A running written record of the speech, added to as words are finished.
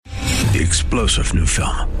The explosive new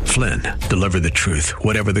film, Flynn, deliver the truth,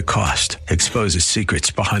 whatever the cost, exposes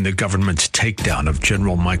secrets behind the government's takedown of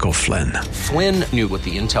General Michael Flynn. Flynn knew what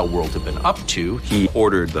the intel world had been up to. He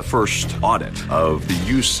ordered the first audit of the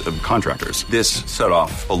use of contractors. This set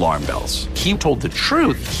off alarm bells. He told the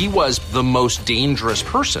truth. He was the most dangerous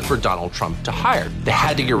person for Donald Trump to hire. They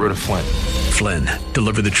had to get rid of Flynn. Flynn,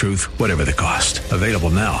 deliver the truth, whatever the cost. Available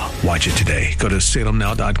now. Watch it today. Go to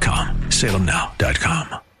salemnow.com.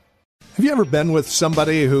 salemnow.com. Have you ever been with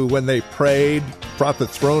somebody who, when they prayed, brought the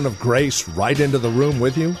throne of grace right into the room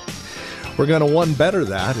with you? We're going to one better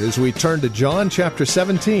that as we turn to John chapter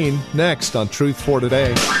 17 next on Truth for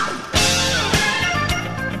Today.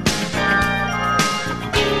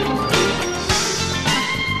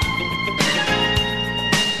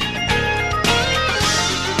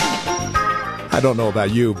 I don't know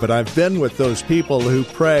about you, but I've been with those people who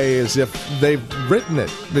pray as if they've written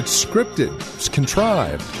it. It's scripted. It's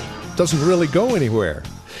contrived. It doesn't really go anywhere.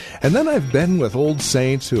 And then I've been with old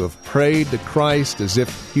saints who have prayed to Christ as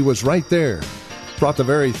if he was right there, brought the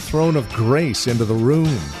very throne of grace into the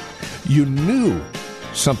room. You knew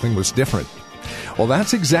something was different. Well,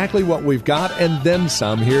 that's exactly what we've got, and then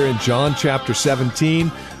some here in John chapter 17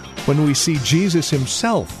 when we see Jesus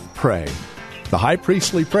himself pray. The high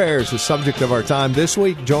priestly prayer is the subject of our time this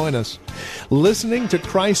week. Join us. Listening to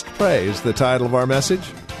Christ Pray is the title of our message.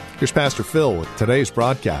 Here's Pastor Phil with today's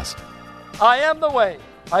broadcast. I am the way.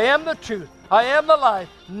 I am the truth. I am the life.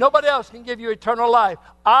 Nobody else can give you eternal life.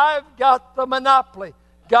 I've got the monopoly.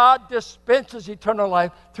 God dispenses eternal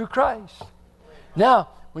life through Christ. Now,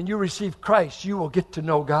 when you receive Christ, you will get to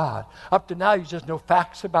know God. Up to now, you just know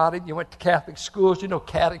facts about Him. You went to Catholic schools. You know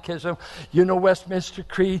catechism. You know Westminster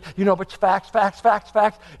Creed. You know a bunch of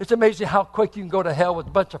facts. It's amazing how quick you can go to hell with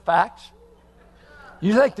a bunch of facts.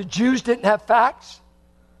 You think the Jews didn't have facts?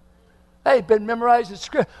 They'd been memorized in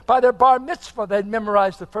script. By their bar mitzvah, they'd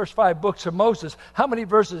memorized the first 5 books of Moses. How many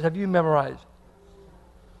verses have you memorized?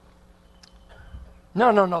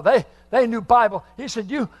 No. They knew Bible. He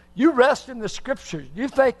said, you rest in the scriptures. You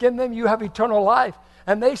think in them you have eternal life.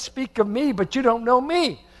 And they speak of me, but you don't know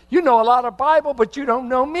me. You know a lot of Bible, but you don't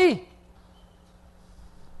know me.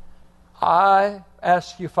 I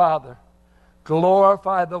ask you, Father,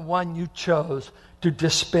 glorify the one you chose to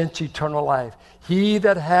dispense eternal life. He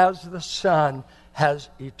that has the Son has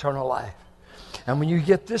eternal life. And when you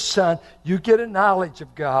get this Son, you get a knowledge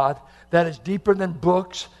of God that is deeper than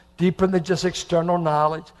books, deeper than just external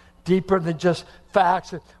knowledge, deeper than just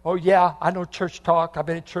facts. Oh yeah, I know church talk. I've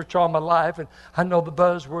been in church all my life, and I know the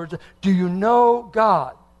buzzwords. Do you know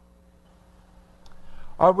God?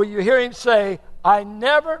 Or will you hear Him say, I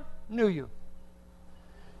never knew you.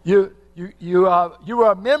 You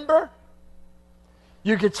were a member.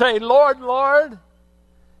 You could say, Lord, Lord.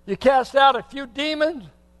 You cast out a few demons,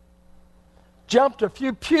 jumped a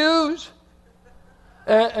few pews,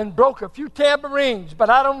 and broke a few tambourines, but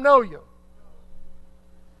I don't know you.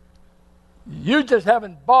 You just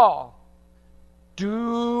having ball.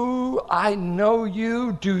 Do I know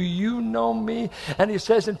you? Do you know me? And he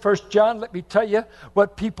says in 1 John, let me tell you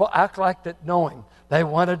what people act like that know Him. They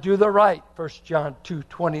want to do the right, 1 John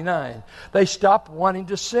 2:29. They stop wanting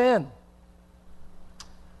to sin.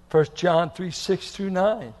 1 John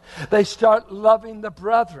 3:6-9. They start loving the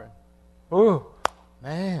brethren. Oh,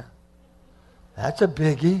 man, that's a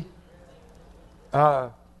biggie.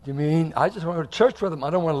 You mean I just want to go to church with them? I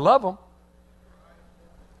don't want to love them.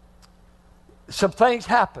 Some things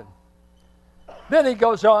happen. Then he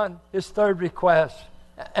goes on, his third request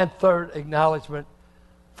and third acknowledgement.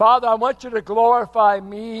 Father, I want you to glorify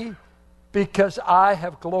me because I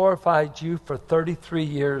have glorified you for 33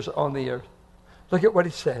 years on the earth. Look at what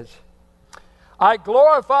he says. I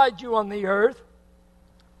glorified you on the earth,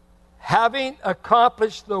 having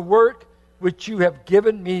accomplished the work which you have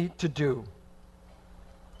given me to do.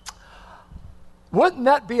 Wouldn't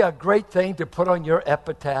that be a great thing to put on your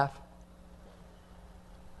epitaph?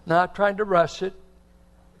 Not trying to rush it,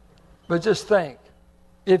 but just think,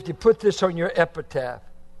 if you put this on your epitaph,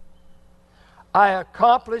 I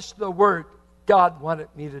accomplished the work God wanted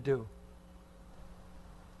me to do.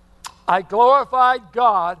 I glorified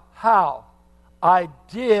God. How? I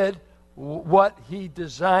did what He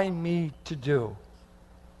designed me to do.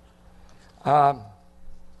 I'm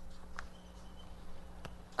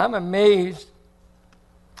amazed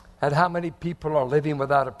at how many people are living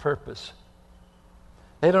without a purpose.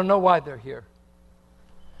 They don't know why they're here.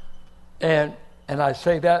 And I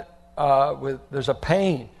say that there's a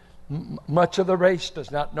pain. Much of the race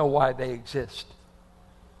does not know why they exist.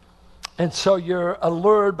 And so you're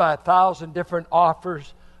allured by 1,000 different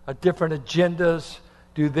offers, different agendas,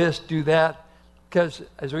 do this, do that. Because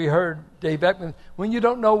as we heard Dave Beckman, when you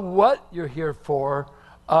don't know what you're here for,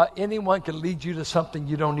 anyone can lead you to something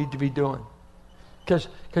you don't need to be doing.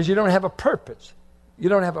 Because you don't have a purpose. You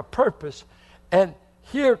don't have a purpose. And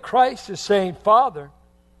here Christ is saying, Father,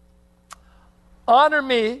 honor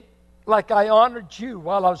me like I honored you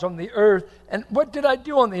while I was on the earth. And what did I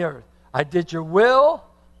do on the earth? I did your will.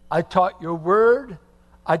 I taught your word.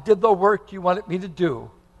 I did the work you wanted me to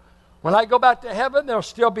do. When I go back to heaven, there'll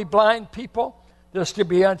still be blind people. There'll still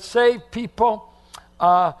be unsaved people.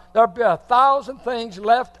 There'll be 1,000 things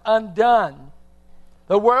left undone.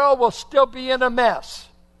 The world will still be in a mess.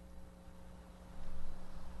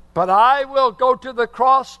 But I will go to the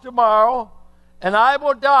cross tomorrow, and I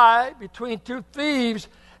will die between two thieves,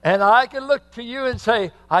 and I can look to you and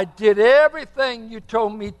say, I did everything you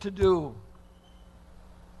told me to do.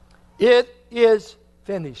 It is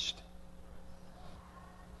finished.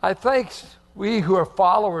 I think we who are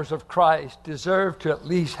followers of Christ deserve to at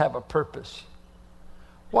least have a purpose.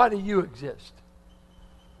 Why do you exist?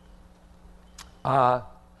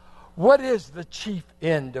 What is the chief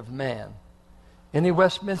end of man? Any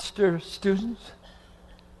Westminster students?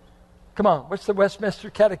 Come on, what's the Westminster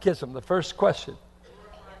Catechism? The first question.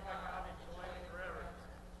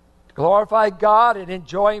 Glorify God and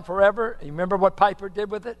enjoy Him forever. You remember what Piper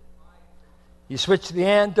did with it? He switched the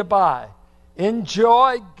and to by.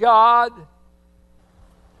 Enjoy God.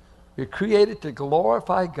 You're created to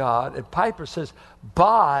glorify God. And Piper says,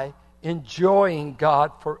 by enjoying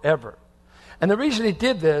God forever. And the reason he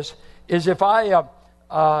did this is if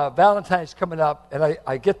Valentine's coming up, and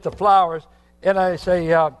I get the flowers, and I say,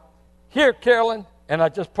 here, Carolyn, and I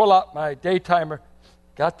just pull out my day timer.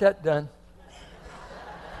 Got that done.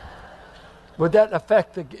 Would that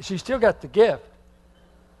affect she still got the gift.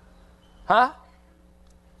 Huh?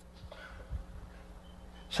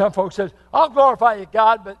 Some folks says, I'll glorify you,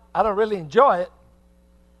 God, but I don't really enjoy it.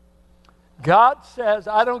 God says,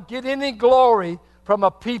 I don't get any glory from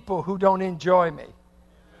a people who don't enjoy me.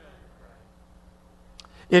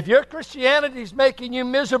 If your Christianity is making you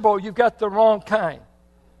miserable, you've got the wrong kind.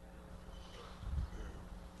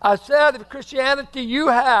 I said, if Christianity you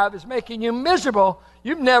have is making you miserable,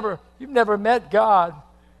 you've never met God.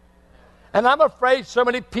 And I'm afraid so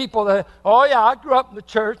many people that, oh yeah, I grew up in the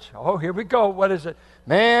church. Oh, here we go. What is it?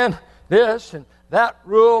 Man, this and that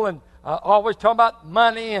rule, and always talking about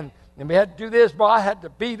money, and we had to do this, but I had to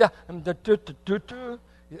be the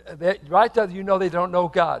right there, you know they don't know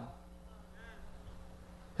God.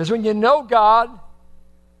 Because when you know God,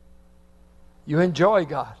 you enjoy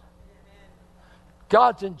God.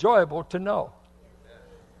 God's enjoyable to know.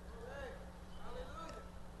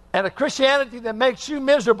 And a Christianity that makes you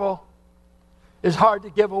miserable is hard to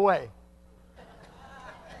give away.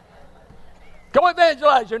 Go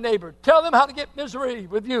evangelize your neighbor. Tell them how to get misery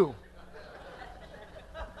with you.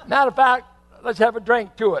 Matter of fact, let's have a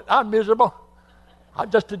drink to it. I'm miserable. I'm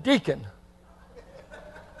just a deacon.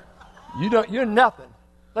 You're nothing.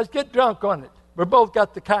 Let's get drunk on it. We both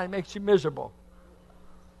got the kind that makes you miserable.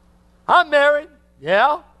 I'm married.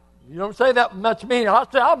 Yeah. You don't say that much to me. I'll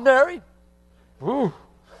say I'm married. Ooh.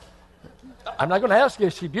 I'm not going to ask you,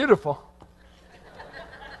 is she beautiful?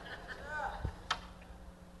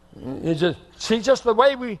 It's just the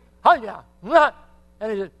way we, oh yeah.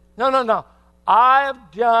 And he said, no. I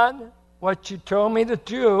have done what you told me to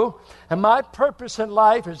do. And my purpose in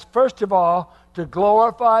life is, first of all, to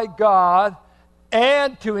glorify God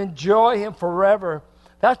and to enjoy Him forever.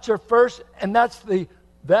 That's your first, and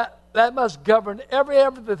that must govern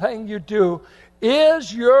everything you do.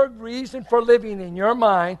 Is your reason for living in your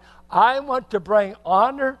mind, I want to bring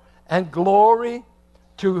honor and glory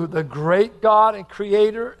to the great God and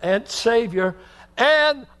Creator and Savior,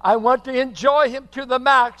 and I want to enjoy Him to the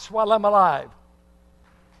max while I'm alive.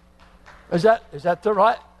 Is that the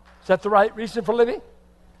right reason for living?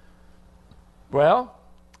 Well,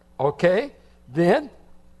 okay, then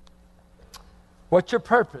what's your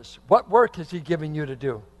purpose? What work has He given you to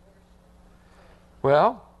do?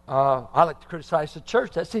 Well, I like to criticize the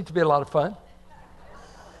church. That seems to be a lot of fun.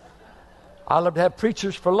 I love to have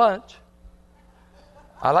preachers for lunch.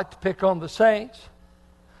 I like to pick on the saints.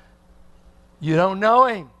 You don't know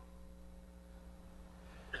Him.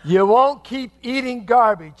 You won't keep eating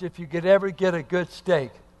garbage if you could ever get a good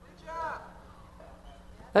steak.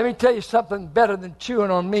 Let me tell you something better than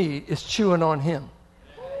chewing on me is chewing on Him.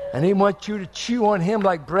 And He wants you to chew on Him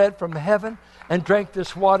like bread from heaven and drink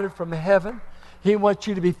this water from heaven. He wants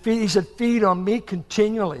you to be feed. He said, feed on me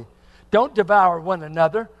continually. Don't devour one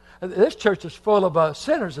another. This church is full of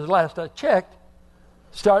sinners, as last I checked,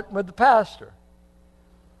 starting with the pastor.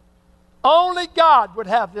 Only God would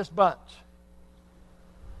have this bunch.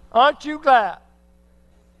 Aren't you glad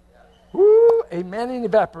amen and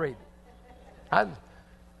evaporated.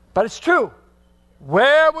 But it's true.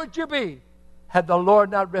 Where would you be had the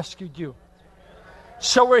Lord not rescued you?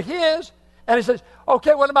 So we're His, and He says,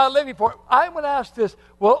 okay, what am I living for? I'm going to ask this.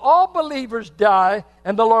 Will all believers die?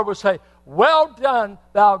 And the Lord will say, well done,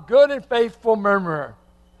 thou good and faithful murmurer.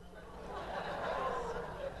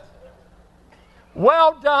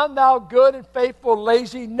 Well done, thou good and faithful,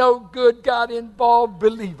 lazy, no good, God-involved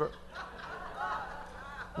believer.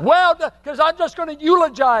 Well done, because I'm just going to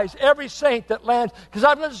eulogize every saint that lands, because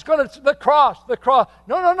I'm just going to, the cross.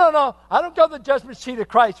 No. I don't go to the judgment seat of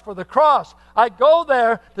Christ for the cross. I go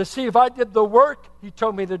there to see if I did the work He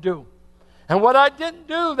told me to do. And what I didn't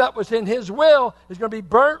do that was in His will is going to be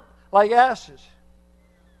burnt like ashes.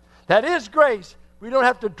 That is grace. We don't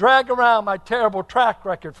have to drag around my terrible track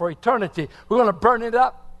record for eternity. We're going to burn it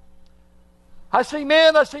up. I see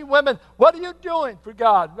men, I see women. What are you doing for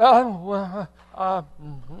God? How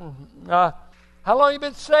long have you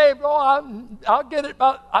been saved? I'll get it.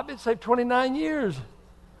 I've been saved 29 years.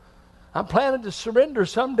 I'm planning to surrender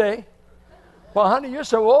someday. Well, honey, you're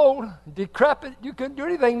so old, decrepit, you couldn't do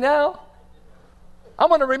anything now. I'm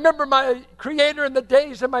going to remember my Creator in the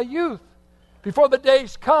days of my youth. Before the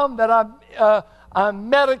days come that I'm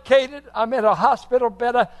medicated, I'm in a hospital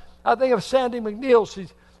bed. I think of Sandy McNeil.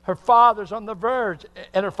 Her father's on the verge,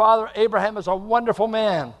 and her father, Abraham, is a wonderful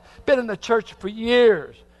man. Been in the church for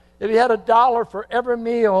years. If he had $1 for every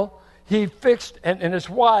meal, he fixed, and his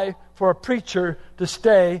wife, for a preacher to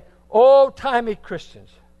stay, old-timey Christians.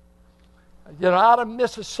 Out of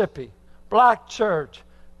Mississippi, black church,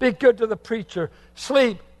 be good to the preacher,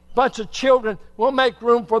 sleep, bunch of children, we'll make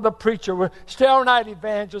room for the preacher, we'll stay all night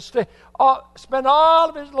evangelists, spend all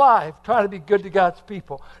of his life trying to be good to God's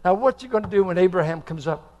people. Now, what's he going to do when Abraham comes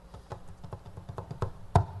up?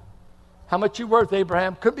 How much you worth,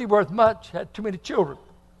 Abraham? Couldn't be worth much, had too many children.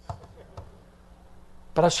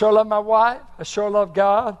 But I sure love my wife, I sure love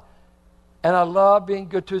God, and I love being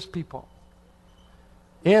good to His people.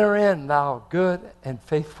 Enter in, thou good and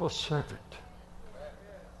faithful servant.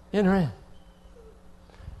 Enter in.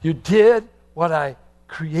 You did what I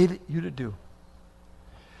created you to do.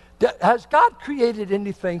 Has God created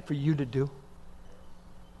anything for you to do?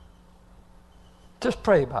 Just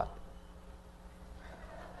pray about it.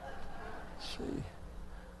 See.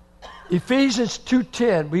 Ephesians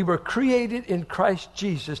 2:10, we were created in Christ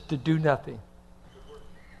Jesus to do nothing.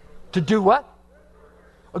 To do what?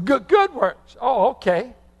 Good works. Oh,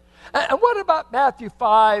 okay. And what about Matthew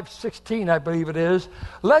 5:16, I believe it is?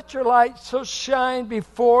 Let your light so shine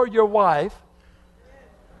before your wife.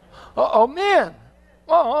 Men.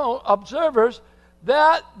 Observers,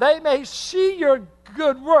 that they may see your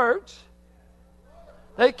good works.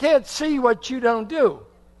 They can't see what you don't do.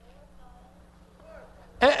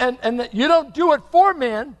 And you don't do it for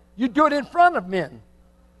men, you do it in front of men.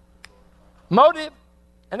 Motive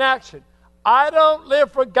and action. I don't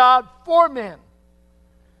live for God for men,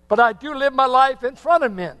 but I do live my life in front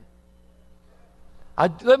of men.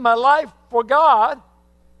 I live my life for God,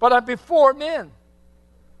 but I'm before men.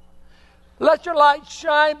 Let your light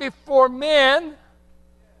shine before men.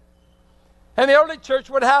 And the early church,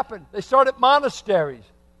 what happened? They started monasteries.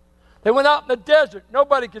 They went out in the desert.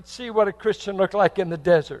 Nobody could see what a Christian looked like in the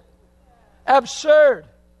desert. Absurd.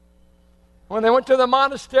 When they went to the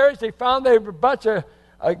monasteries, they found they were a bunch of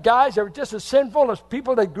guys that were just as sinful as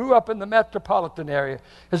people that grew up in the metropolitan area.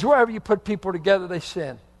 Because wherever you put people together, they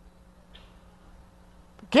sin.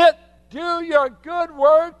 Do your good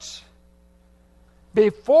works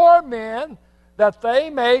before men, that they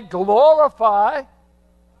may glorify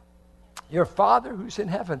your Father who's in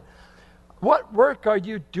heaven. What work are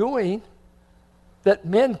you doing that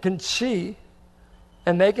men can see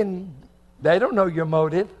and they don't know your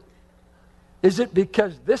motive? Is it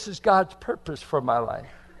because this is God's purpose for my life?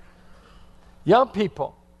 Young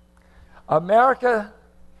people, America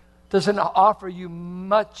doesn't offer you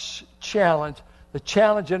much challenge. The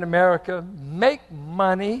challenge in America, make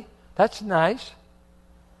money. That's nice.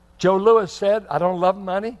 Joe Lewis said, I don't love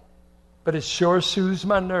money, but it sure soothes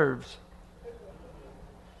my nerves.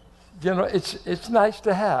 It's nice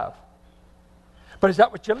to have. But is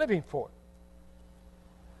that what you're living for?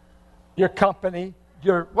 Your company,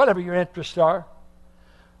 whatever your interests are.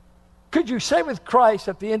 Could you say with Christ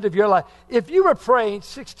at the end of your life, if you were praying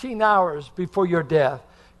 16 hours before your death,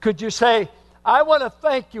 could you say, I want to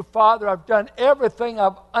thank you, Father. I've done everything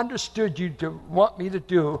I've understood you to want me to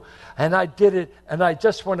do, and I did it, and I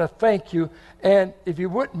just want to thank you. And if you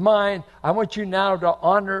wouldn't mind, I want you now to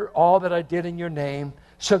honor all that I did in your name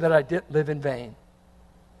so that I didn't live in vain.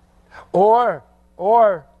 Or,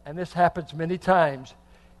 and this happens many times,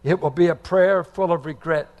 it will be a prayer full of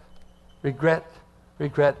regret. Regret,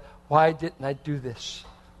 regret. Why didn't I do this?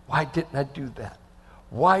 Why didn't I do that?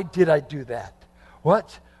 Why did I do that?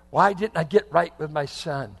 What? Why didn't I get right with my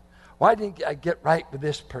son? Why didn't I get right with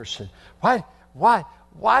this person? Why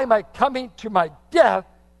am I coming to my death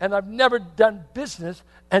and I've never done business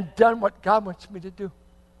and done what God wants me to do?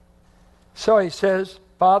 So he says,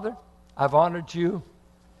 Father, I've honored you.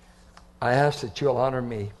 I ask that you'll honor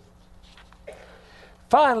me.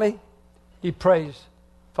 Finally, he prays,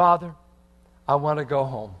 Father, I want to go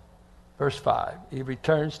home. Verse 5, he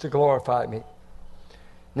returns to glorify me.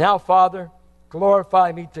 Now, Father,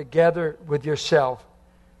 glorify me together with yourself,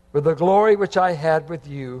 with the glory which I had with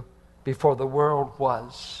you before the world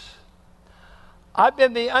was. I've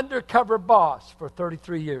been the undercover boss for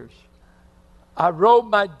 33 years. I robed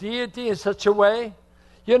my deity in such a way.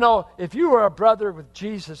 You know, if you were a brother with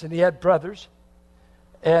Jesus and he had brothers,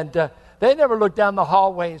 and they never looked down the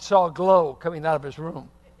hallway and saw a glow coming out of his room.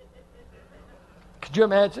 Could you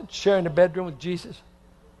imagine sharing a bedroom with Jesus?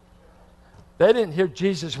 They didn't hear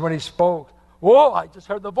Jesus when he spoke. Whoa, I just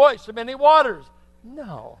heard the voice of many waters.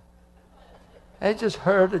 No. They just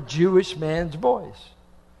heard a Jewish man's voice.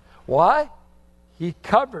 Why? He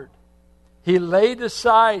covered. He laid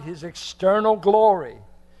aside his external glory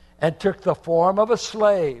and took the form of a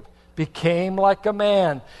slave, became like a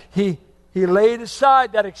man. He laid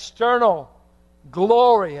aside that external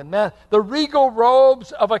glory and the regal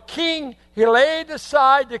robes of a king. He laid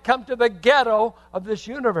aside to come to the ghetto of this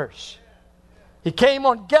universe. He came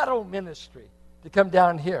on ghetto ministry to come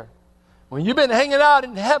down here. When you've been hanging out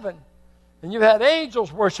in heaven and you've had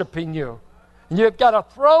angels worshiping you and you've got a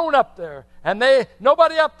throne up there and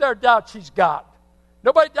nobody up there doubts he's God.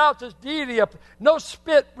 Nobody doubts his deity up there. No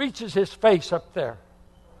spit reaches his face up there.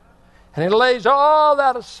 And he lays all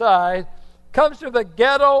that aside, comes to the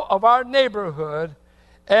ghetto of our neighborhood,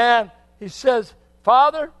 and he says,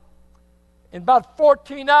 Father, in about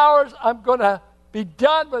 14 hours, I'm going to be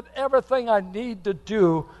done with everything I need to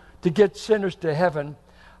do to get sinners to heaven.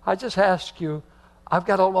 I just ask you, I've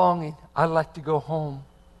got a longing. I'd like to go home.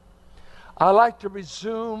 I like to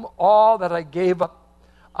resume all that I gave up.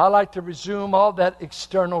 I like to resume all that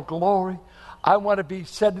external glory. I want to be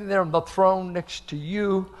sitting there on the throne next to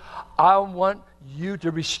you. I want you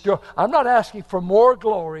to restore. I'm not asking for more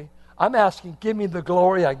glory. I'm asking, give me the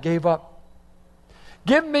glory I gave up.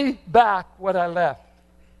 Give me back what I left.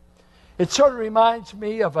 It sort of reminds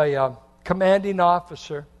me of a commanding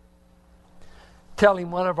officer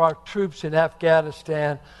telling one of our troops in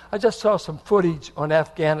Afghanistan, I just saw some footage on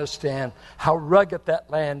Afghanistan, how rugged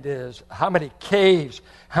that land is, how many caves,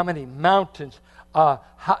 how many mountains.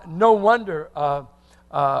 No wonder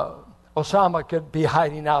Osama could be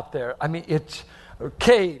hiding out there. I mean, it's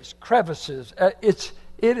caves, crevices. It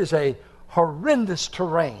is a horrendous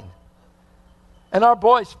terrain. And our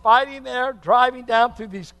boys fighting there, driving down through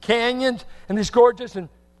these canyons and these gorges, and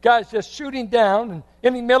guys just shooting down. And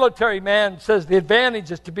any military man says the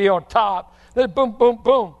advantage is to be on top. Then boom, boom,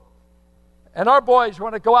 boom. And our boys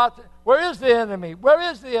want to go out there. Where is the enemy?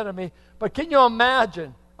 Where is the enemy? But can you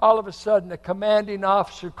imagine all of a sudden the commanding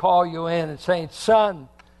officer call you in and saying, son,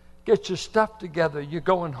 get your stuff together. You're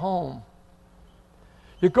going home.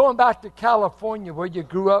 You're going back to California where you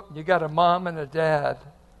grew up and you got a mom and a dad.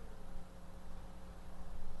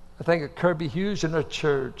 I think of Kirby Hughes in our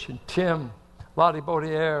church and Tim Lottie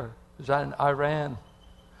Baudier, who's in Iran.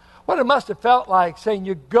 What it must have felt like saying,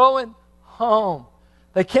 you're going home.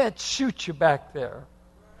 They can't shoot you back there.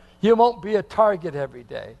 You won't be a target every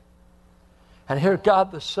day. And here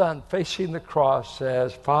God the Son, facing the cross,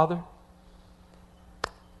 says, Father,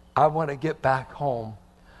 I want to get back home.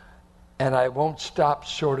 And I won't stop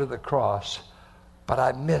short of the cross. But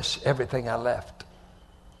I miss everything I left.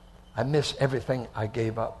 I miss everything I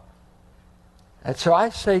gave up. And so I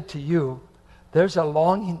say to you, there's a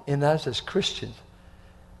longing in us as Christians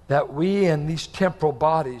that we in these temporal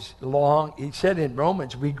bodies long. He said in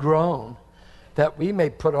Romans, we groan that we may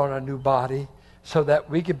put on a new body so that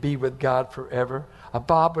we could be with God forever.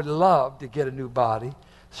 Bob would love to get a new body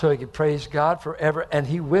so he could praise God forever, and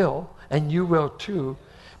he will, and you will too,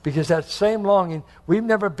 because that same longing, we've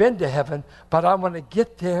never been to heaven, but I want to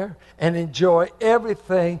get there and enjoy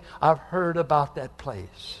everything I've heard about that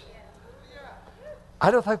place. I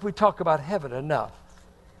don't think we talk about heaven enough.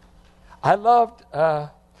 I loved, I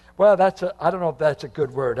don't know if that's a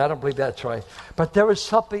good word. I don't believe that's right. But there was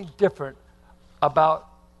something different about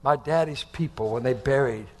my daddy's people when they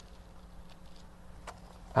buried.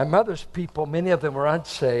 My mother's people, many of them were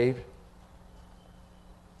unsaved.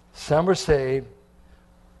 Some were saved.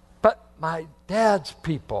 But my dad's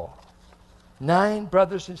people, 9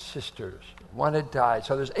 brothers and sisters, one had died,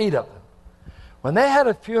 so there's 8 of them. When they had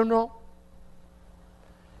a funeral,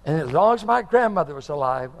 And as long as my grandmother was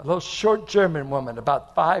alive, a little short German woman,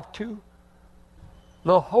 about 5'2",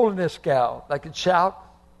 little holiness gal that could shout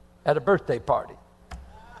at a birthday party.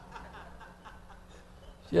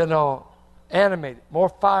 You know, animated, more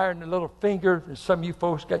fire in the little finger than some of you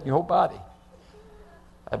folks got in your whole body.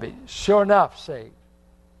 I mean, sure enough, saved.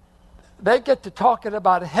 They get to talking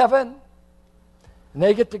about heaven, and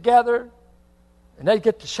they get together, and they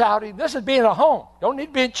get to shouting. This is being at home. Don't need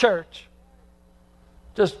to be in church.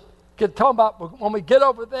 Just get talking about when we get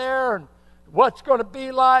over there and what's going to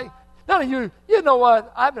be like. None of you know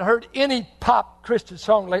what? I haven't heard any pop Christian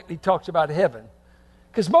song lately talks about heaven.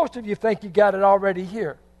 Because most of you think you got it already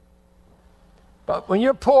here. But when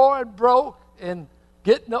you're poor and broke and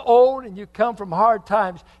getting old and you come from hard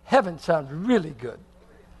times, heaven sounds really good.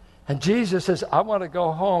 And Jesus says, I want to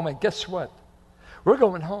go home. And guess what? We're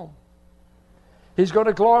going home. He's going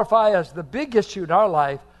to glorify us. The big issue in our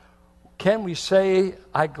life, can we say,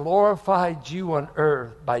 I glorified you on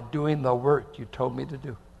earth by doing the work you told me to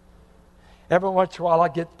do? Every once in a while I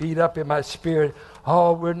get beat up in my spirit.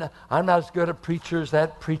 Oh, I'm not as good a preacher as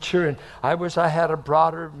that preacher, and I wish I had a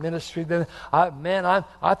broader ministry than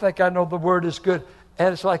I think I know the word is good.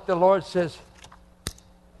 And it's like the Lord says,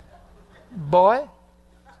 boy,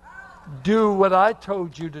 do what I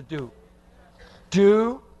told you to do.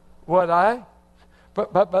 Do what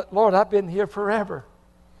but Lord, I've been here forever.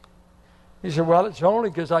 He said, well, it's only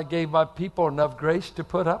because I gave my people enough grace to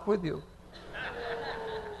put up with you.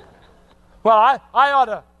 Well, I ought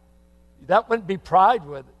to, that wouldn't be pride,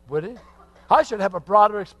 would it? I should have a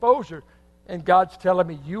broader exposure. And God's telling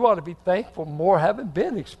me, you ought to be thankful more haven't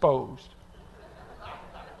been exposed.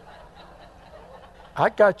 I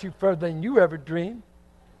got you further than you ever dreamed.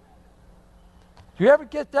 Do you ever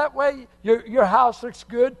get that way? Your house looks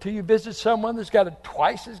good till you visit someone that's got it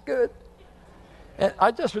twice as good. And I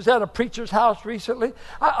just was at a preacher's house recently.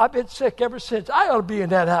 I've been sick ever since. I ought to be in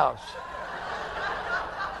that house.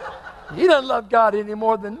 He doesn't love God any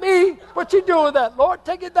more than me. What you doing with that, Lord?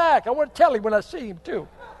 Take it back. I want to tell him when I see him, too.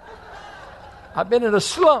 I've been in a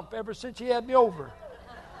slump ever since he had me over.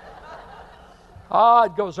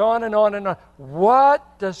 It goes on and on and on.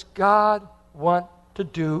 What does God want to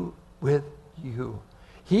do with you?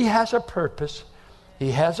 He has a purpose.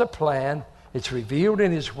 He has a plan. It's revealed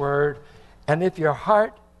in his word. And if your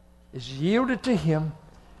heart is yielded to him,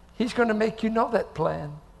 he's going to make you know that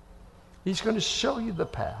plan. He's going to show you the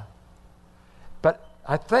path. But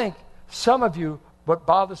I think some of you, what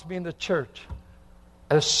bothers me in the church,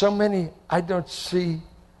 there's so many, I don't see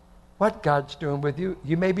what God's doing with you.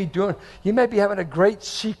 You may be having a great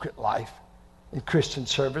secret life in Christian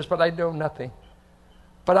service, but I know nothing.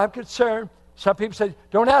 But I'm concerned. Some people say,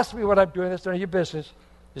 don't ask me what I'm doing. That's none of your business.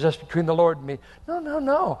 It's just between the Lord and me.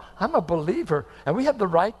 No. I'm a believer, and we have the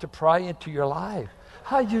right to pry into your life.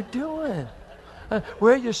 How you doing?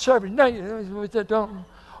 Where are you serving? No, you don't.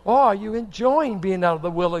 Oh, are you enjoying being out of the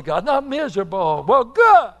will of God? Not miserable. Well,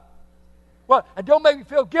 good. Well, and don't make me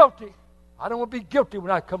feel guilty. I don't want to be guilty when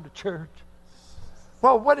I come to church.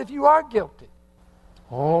 Well, what if you are guilty?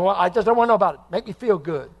 Oh, I just don't want to know about it. Make me feel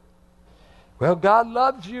good. Well, God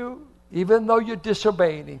loves you even though you're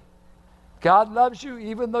disobeying him. God loves you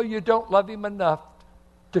even though you don't love him enough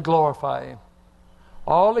to glorify him.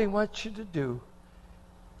 All he wants you to do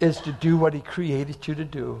is to do what he created you to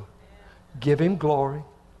do. Give him glory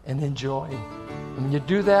and enjoy him. And when you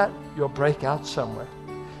do that, you'll break out somewhere.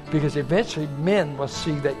 Because eventually men will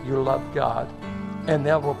see that you love God, and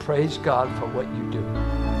they will praise God for what you do.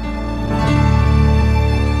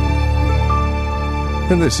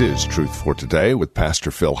 And this is Truth for Today with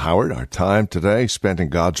Pastor Phil Howard. Our time today spent in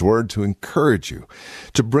God's Word to encourage you,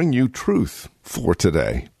 to bring you truth for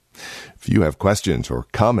today. If you have questions or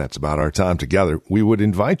comments about our time together, we would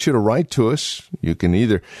invite you to write to us. You can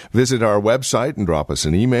either visit our website and drop us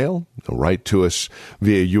an email, write to us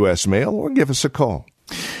via U.S. mail, or give us a call.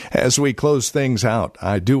 As we close things out,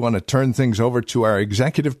 I do want to turn things over to our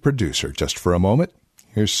executive producer just for a moment.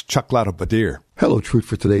 Here's Chuck Ladabodier. Hello, Truth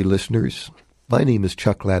for Today listeners. My name is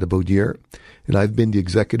Chuck Ladabodier, and I've been the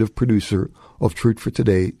executive producer of Truth for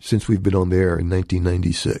Today since we've been on the air in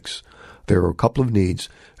 1996. There are a couple of needs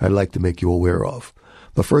I'd like to make you aware of.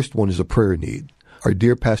 The first one is a prayer need. Our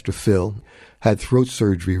dear Pastor Phil had throat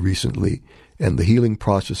surgery recently, and the healing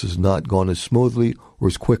process has not gone as smoothly or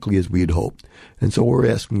as quickly as we had hoped. And so we're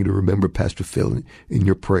asking you to remember Pastor Phil in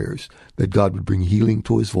your prayers, that God would bring healing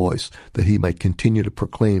to his voice, that he might continue to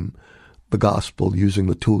proclaim the gospel using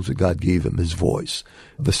the tools that God gave him, his voice.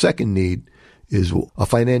 The second need is a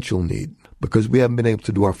financial need. Because we haven't been able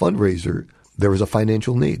to do our fundraiser, there is a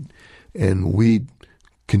financial need. And we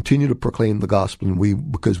continue to proclaim the gospel, and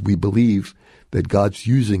because we believe that God's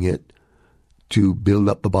using it to build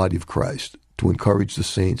up the body of Christ, to encourage the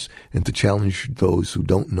saints, and to challenge those who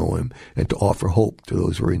don't know him, and to offer hope to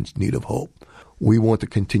those who are in need of hope. We want to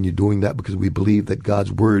continue doing that because we believe that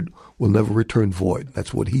God's word will never return void.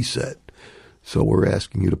 That's what he said. So we're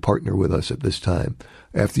asking you to partner with us at this time.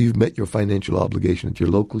 After you've met your financial obligation at your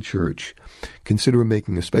local church, consider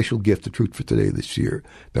making a special gift to Truth for Today this year,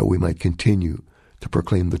 that we might continue to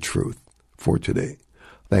proclaim the truth for today.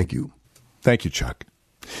 Thank you. Thank you, Chuck.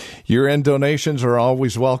 Year-end donations are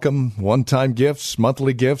always welcome. One-time gifts,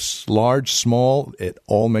 monthly gifts, large, small, it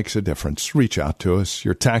all makes a difference. Reach out to us.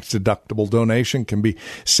 Your tax-deductible donation can be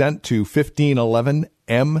sent to 1511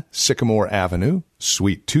 M. Sycamore Avenue,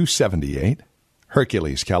 Suite 278,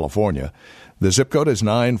 Hercules, California. The zip code is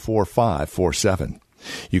 94547.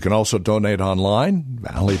 You can also donate online,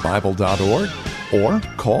 valleybible.org, or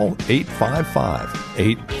call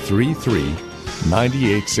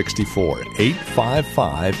 855-833-9864,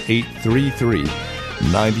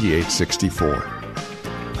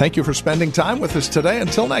 855-833-9864. Thank you for spending time with us today.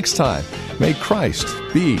 Until next time, may Christ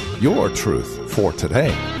be your truth for today.